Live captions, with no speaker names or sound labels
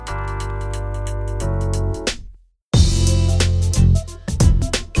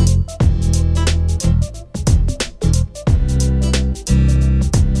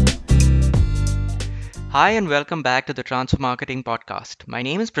Hi, and welcome back to the Transfer Marketing Podcast. My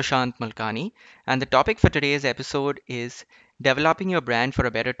name is Prashant Malkani, and the topic for today's episode is developing your brand for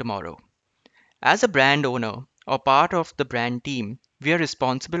a better tomorrow. As a brand owner or part of the brand team, we are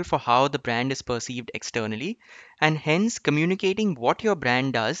responsible for how the brand is perceived externally, and hence communicating what your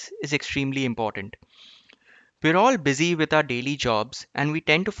brand does is extremely important. We're all busy with our daily jobs and we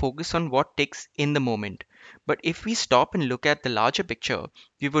tend to focus on what ticks in the moment. But if we stop and look at the larger picture,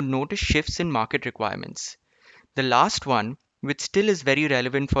 we would notice shifts in market requirements. The last one, which still is very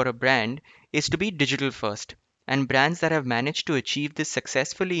relevant for a brand, is to be digital first. And brands that have managed to achieve this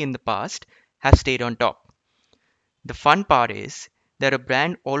successfully in the past have stayed on top. The fun part is that a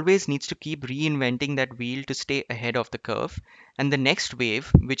brand always needs to keep reinventing that wheel to stay ahead of the curve. And the next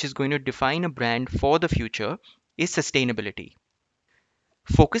wave, which is going to define a brand for the future, is sustainability.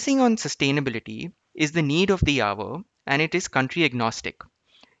 Focusing on sustainability is the need of the hour and it is country agnostic.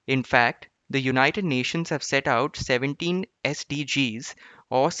 In fact, the United Nations have set out 17 SDGs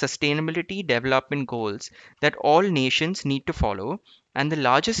or Sustainability Development Goals that all nations need to follow, and the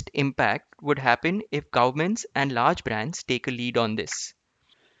largest impact would happen if governments and large brands take a lead on this.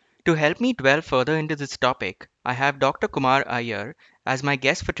 To help me delve further into this topic, I have Dr. Kumar Iyer as my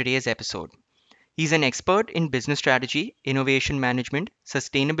guest for today's episode. He's an expert in business strategy, innovation management,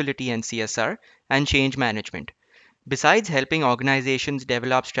 sustainability and CSR, and change management. Besides helping organizations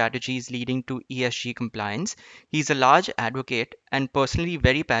develop strategies leading to ESG compliance, he's a large advocate and personally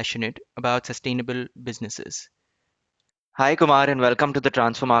very passionate about sustainable businesses. Hi, Kumar, and welcome to the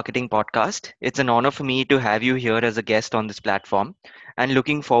Transfer Marketing Podcast. It's an honor for me to have you here as a guest on this platform and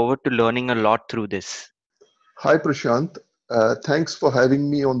looking forward to learning a lot through this. Hi, Prashant. Thanks for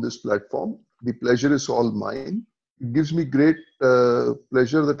having me on this platform. The pleasure is all mine. It gives me great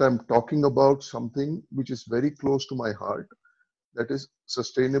pleasure that I'm talking about something which is very close to my heart, that is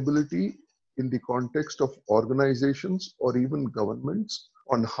sustainability in the context of organizations or even governments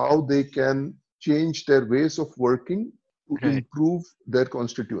on how they can change their ways of working to Right, improve their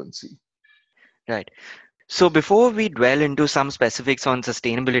constituency. right. So, before we dwell into some specifics on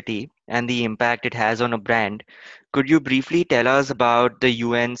sustainability and the impact it has on a brand, could you briefly tell us about the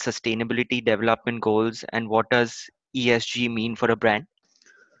UN Sustainability Development Goals and what does ESG mean for a brand?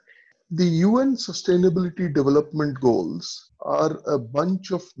 The UN Sustainability Development Goals are a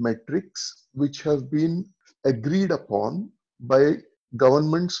bunch of metrics which have been agreed upon by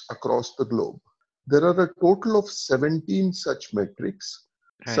governments across the globe. There are a total of 17 such metrics,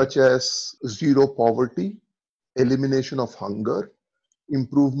 Right, such as zero poverty, elimination of hunger,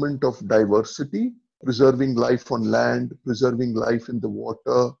 improvement of diversity, preserving life on land, preserving life in the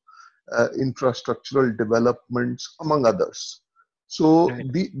water, infrastructural developments, among others. So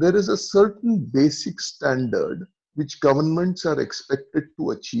right, there is a certain basic standard which governments are expected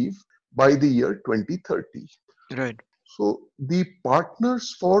to achieve by the year 2030. right, So the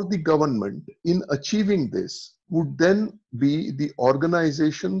partners for the government in achieving this would then be the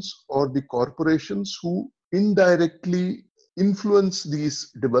organizations or the corporations who indirectly influence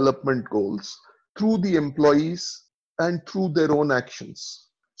these development goals through the employees and through their own actions.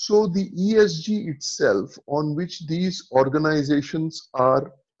 So the ESG itself on which these organizations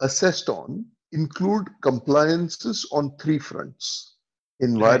are assessed on include compliances on three fronts: right.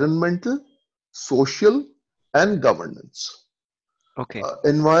 environmental, social, and governance. Okay,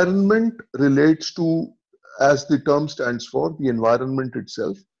 Environment relates to, as the term stands for, the environment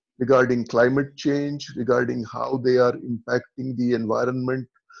itself, regarding climate change, regarding how they are impacting the environment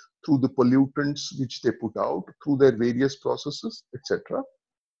through the pollutants which they put out, through their various processes, etc.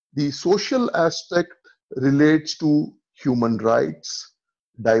 The social aspect relates to human rights,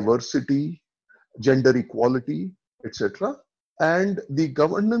 diversity, gender equality, etc. And the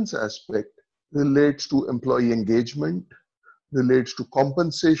governance aspect relates to employee engagement, relates to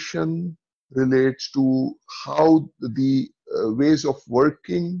compensation, relates to how the ways of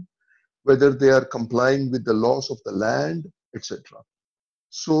working, whether they are complying with the laws of the land, etc.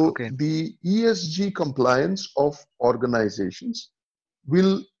 So okay, the ESG compliance of organizations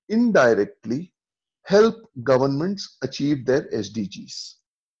will indirectly help governments achieve their SDGs.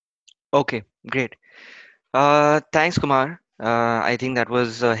 okay, great. Thanks, Kumar. I think that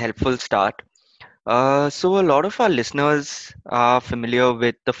was a helpful start. So, a lot of our listeners are familiar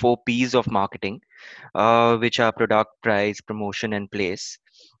with the four P's of marketing, which are product, price, promotion, and place.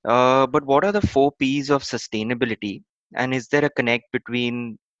 But what are the four P's of sustainability? And is there a connect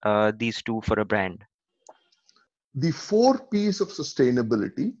between these two for a brand? The four P's of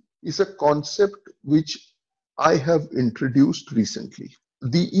sustainability is a concept which I have introduced recently.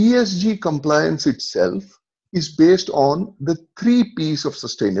 The ESG compliance itself is based on the three P's of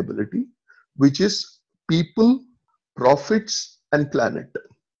sustainability, which is people, profits, and planet.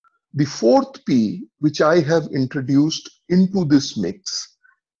 The fourth P, which I have introduced into this mix,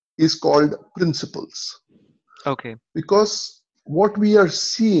 is called principles. Okay. Because what we are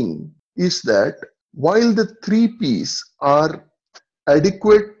seeing is that while the three P's are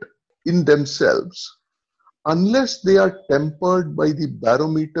adequate in themselves, unless they are tempered by the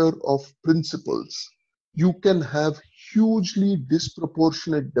barometer of principles, you can have hugely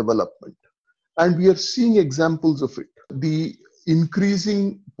disproportionate development. And we are seeing examples of it. The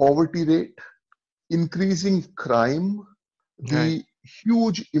increasing poverty rate, increasing crime, Right. the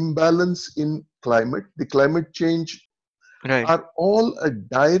huge imbalance in climate, the climate change Right. are all a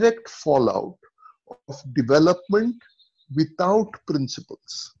direct fallout of development without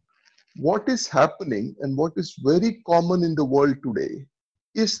principles. What is happening and what is very common in the world today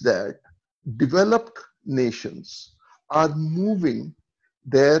is that developed nations are moving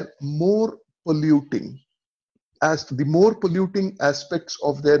their more polluting as the more polluting aspects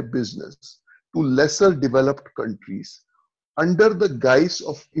of their business to lesser developed countries under the guise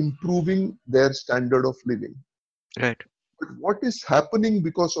of improving their standard of living. Right. But what is happening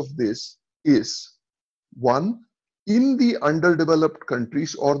because of this is one, in the underdeveloped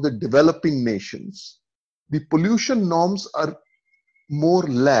countries or the developing nations, the pollution norms are more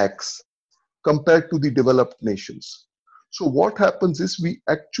lax compared to the developed nations. So, what happens is we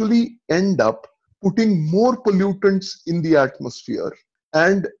actually end up putting more pollutants in the atmosphere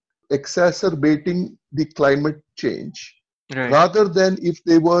and exacerbating the climate change Right. rather than if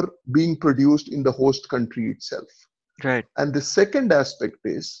they were being produced in the host country itself. Right. And the second aspect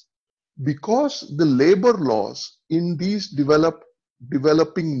is because the labor laws in these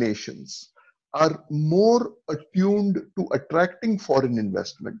developing nations are more attuned to attracting foreign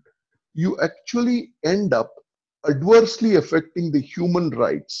investment, you actually end up adversely affecting the human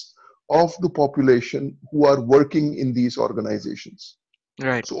rights of the population who are working in these organizations.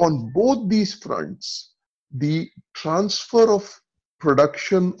 Right. So, on both these fronts, the transfer of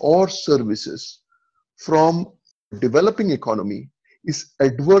production or services from developing economy is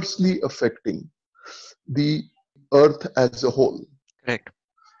adversely affecting the earth as a whole. Correct.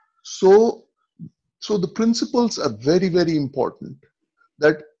 So, so the principles are very, very important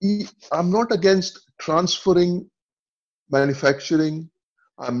that I'm not against transferring manufacturing.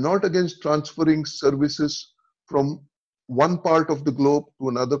 I'm not against transferring services from one part of the globe to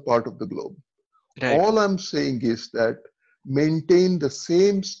another part of the globe. Right. All I'm saying is that maintain the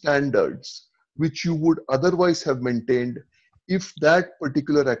same standards which you would otherwise have maintained if that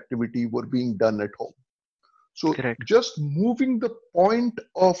particular activity were being done at home. So Correct. just moving the point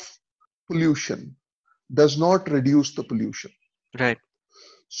of pollution does not reduce the pollution. Right.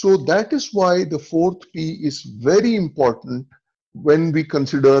 So that is why the fourth P is very important when we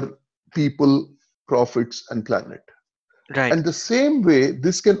consider people, profits, and planet. Right. And the same way,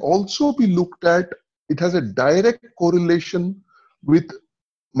 this can also be looked at, it has a direct correlation with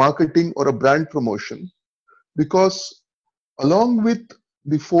marketing or a brand promotion because along with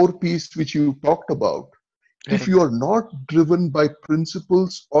the four P's which you talked about, if you Correct. are not driven by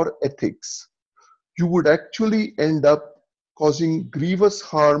principles or ethics, you would actually end up causing grievous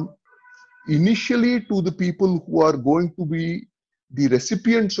harm initially to the people who are going to be the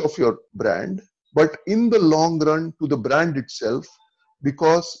recipients of your brand, but in the long run to the brand itself,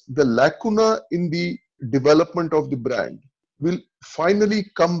 because the lacuna in the development of the brand will finally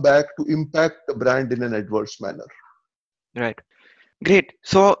come back to impact the brand in an adverse manner. Right. Great.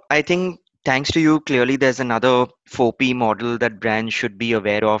 So I think thanks to you, clearly there's another 4P model that brands should be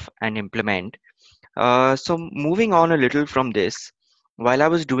aware of and implement. So moving on a little from this, while I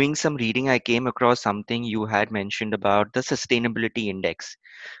was doing some reading, I came across something you had mentioned about the sustainability index.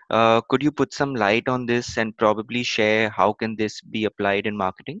 Could you put some light on this and probably share how can this be applied in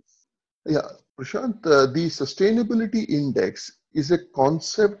marketing? Yeah, Prashant, the sustainability index is a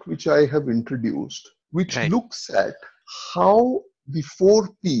concept which I have introduced, which Right. looks at how the four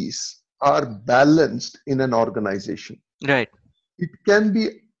P's are balanced in an organization. Right. It can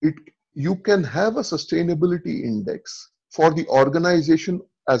be it You can have a sustainability index for the organization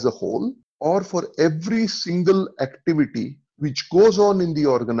as a whole or for every single activity which goes on in the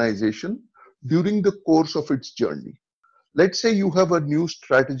organization during the course of its journey. Let's say you have a new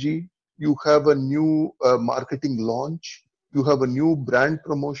strategy, you have a new marketing launch, you have a new brand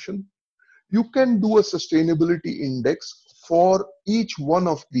promotion. You can do a sustainability index for each one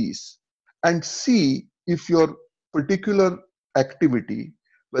of these and see if your particular activity,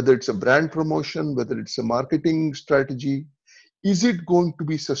 whether it's a brand promotion, whether it's a marketing strategy, is it going to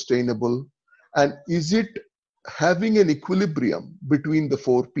be sustainable and is it having an equilibrium between the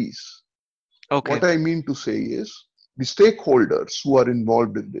four P's? Okay. What I mean to say is the stakeholders who are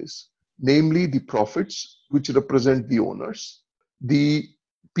involved in this, namely the profits, which represent the owners, the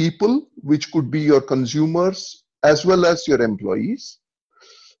people, which could be your consumers as well as your employees,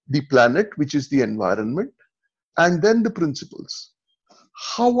 the planet, which is the environment, and then the principles.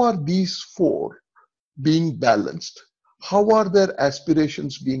 How are these four being balanced? How are their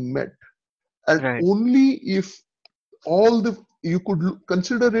aspirations being met? And Right. only if all the you could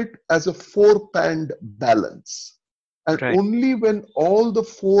consider it as a four-panned balance. And Right. only when all the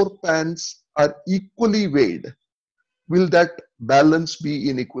four pans are equally weighed will that balance be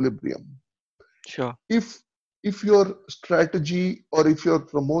in equilibrium. Sure. If if your strategy or if your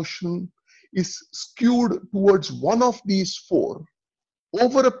promotion is skewed towards one of these four,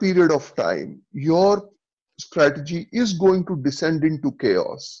 over a period of time, your strategy is going to descend into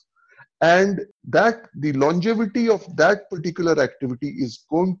chaos, and that the longevity of that particular activity is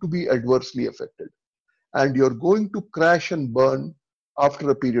going to be adversely affected, and you're going to crash and burn after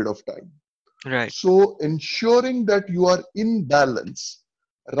a period of time. Right. So ensuring that you are in balance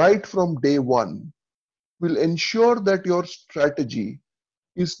right from day one will ensure that your strategy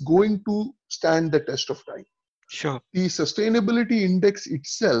is going to stand the test of time. Sure. The sustainability index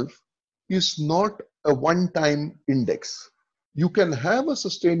itself is not a one time index. You can have a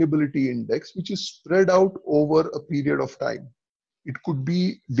sustainability index which is spread out over a period of time. It could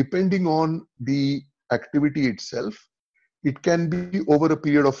be depending on the activity itself. It can be over a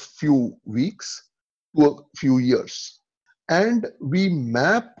period of few weeks to a few years. And we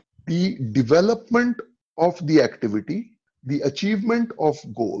map the development of the activity, the achievement of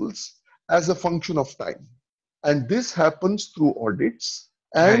goals as a function of time. And this happens through audits.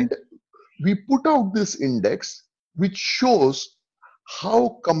 Right. And we put out this index which shows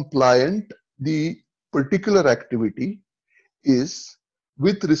how compliant the particular activity is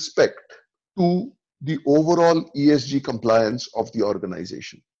with respect to the overall ESG compliance of the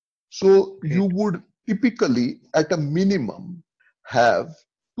organization. So you Great. would typically, at a minimum, have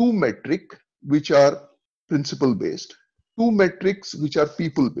two metric which are principle based, two metrics which are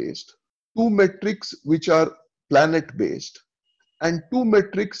people based, two metrics which are planet based, and two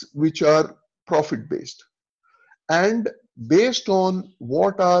metrics which are profit based. And based on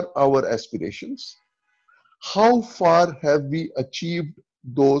what are our aspirations, how far have we achieved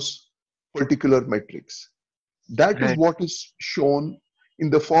those particular metrics? That is Right. what is shown in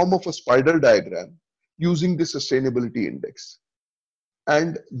the form of a spider diagram using the sustainability index.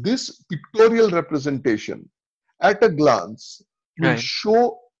 And this pictorial representation at a glance will Right.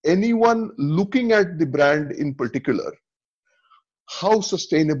 show anyone looking at the brand in particular how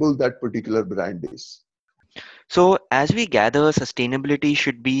sustainable that particular brand is. So, as we gather, sustainability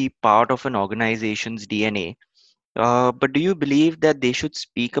should be part of an organization's DNA. But do you believe that they should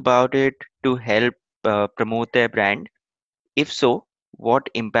speak about it to help promote their brand? If so, what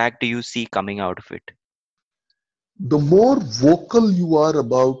impact do you see coming out of it? The more vocal you are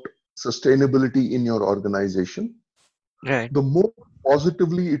about sustainability in your organization, Right. the more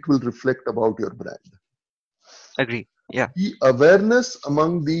positively it will reflect about your brand. Agree. Yeah. The awareness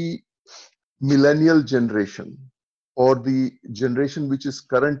among the millennial generation or the generation which is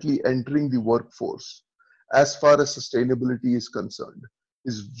currently entering the workforce as far as sustainability is concerned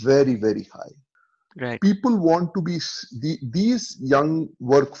is very, very high. Right. People want to be, these young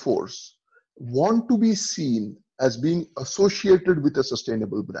workforce want to be seen as being associated with a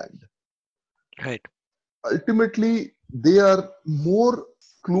sustainable brand. Right. Ultimately, they are more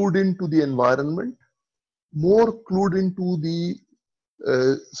clued into the environment, more clued into the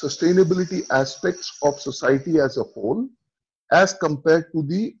sustainability aspects of society as a whole as compared to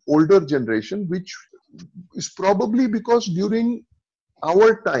the older generation, which is probably because during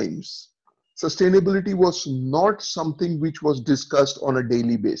our times, sustainability was not something which was discussed on a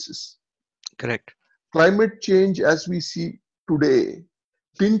daily basis. Correct. Climate change, as we see today,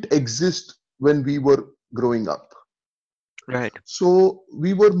 didn't exist when we were growing up. Right. So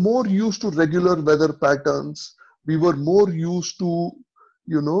we were more used to regular weather patterns. We were more used to,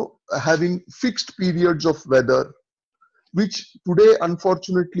 having fixed periods of weather, which today,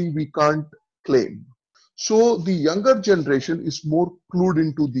 unfortunately, we can't claim. So the younger generation is more clued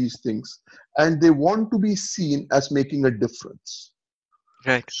into these things and they want to be seen as making a difference.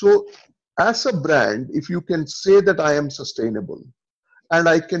 Right. So, as a brand, if you can say that I am sustainable and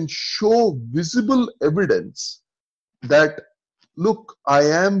I can show visible evidence that look, I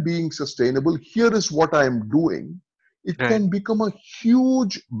am being sustainable, here is what I am doing, it Right. can become a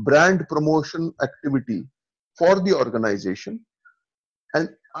huge brand promotion activity for the organization. And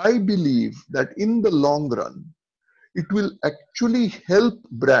I believe that in the long run, it will actually help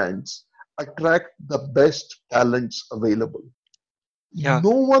brands attract the best talents available. Yeah,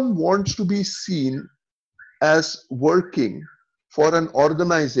 No one wants to be seen as working for an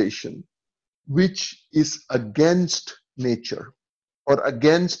organization which is against nature or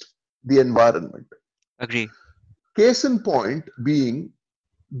against the environment. agree. Case in point being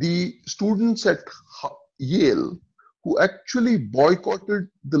the students at Yale who actually boycotted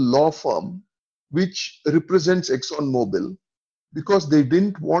the law firm which represents ExxonMobil because they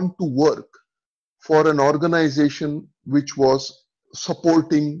didn't want to work for an organization which was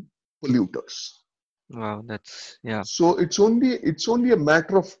supporting polluters. Wow, that's yeah, So it's only a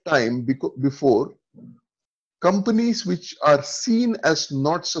matter of time before companies which are seen as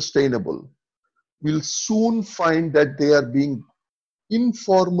not sustainable will soon find that they are being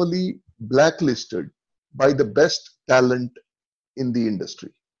informally blacklisted by the best talent in the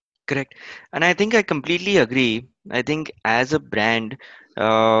industry. correct. And I think I completely agree. I think as a brand,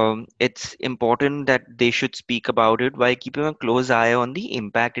 it's important that they should speak about it while keeping a close eye on the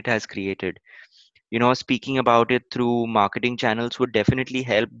impact it has created. Speaking about it through marketing channels would definitely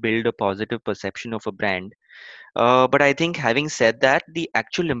help build a positive perception of a brand. But I think having said that, the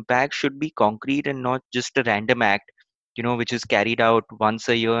actual impact should be concrete and not just a random act, which is carried out once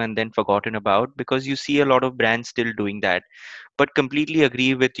a year and then forgotten about, because you see a lot of brands still doing that. But completely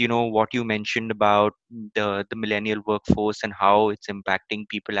agree with, what you mentioned about the millennial workforce and how it's impacting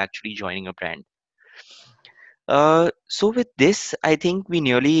people actually joining a brand. So with this, I think we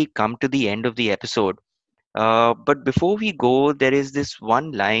nearly come to the end of the episode. But before we go, there is this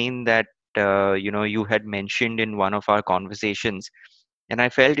one line that you had mentioned in one of our conversations, and I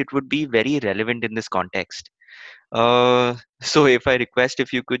felt it would be very relevant in this context. So if I request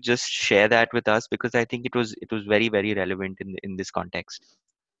if you could just share that with us, because I think it was very very relevant in this context.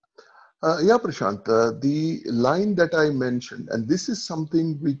 Yeah, Prashant, the line that I mentioned, and this is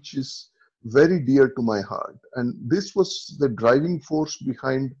something which is very dear to my heart, and this was the driving force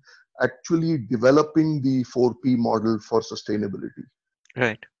behind actually developing the 4P model for sustainability.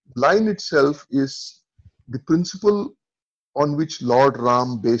 Right. Line itself is the principle on which Lord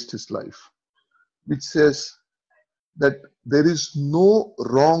Ram based his life, which says that there is no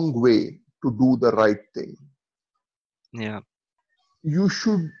wrong way to do the right thing. Yeah. You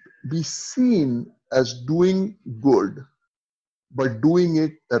should be seen as doing good, but doing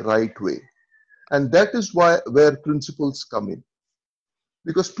it the right way. And that is why where principles come in.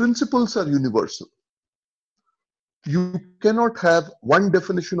 Because principles are universal. You cannot have one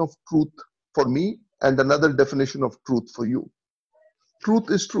definition of truth for me and another definition of truth for you. Truth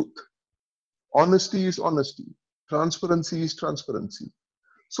is truth. Honesty is honesty. Transparency is transparency.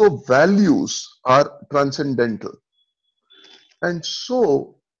 So values are transcendental. And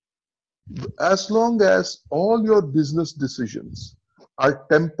so as long as all your business decisions are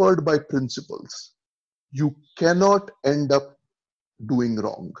tempered by principles, you cannot end up doing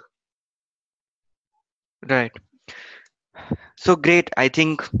wrong. Right. So great. I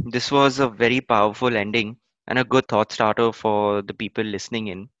think this was a very powerful ending and a good thought starter for the people listening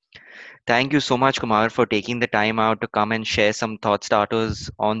in. Thank you so much, Kumar, for taking the time out to come and share some thought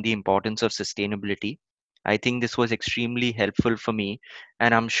starters on the importance of sustainability. I think this was extremely helpful for me,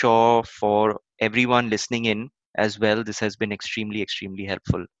 and I'm sure for everyone listening in as well, this has been extremely, extremely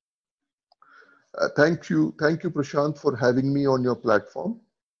helpful. Thank you, Prashant, for having me on your platform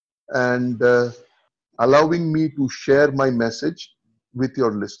and allowing me to share my message with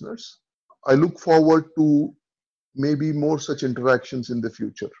your listeners. I look forward to maybe more such interactions in the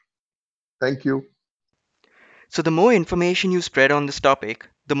future. Thank you. So, the more information you spread on this topic,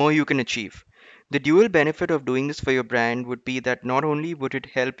 the more you can achieve. The dual benefit of doing this for your brand would be that not only would it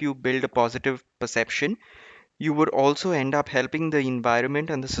help you build a positive perception, you would also end up helping the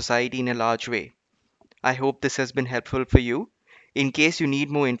environment and the society in a large way. I hope this has been helpful for you. In case you need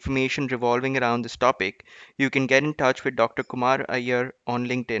more information revolving around this topic, you can get in touch with Dr. Kumar Iyer on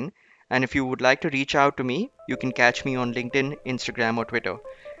LinkedIn. And if you would like to reach out to me, you can catch me on LinkedIn, Instagram, or Twitter.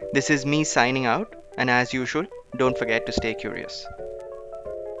 This is me signing out, and as usual, don't forget to stay curious.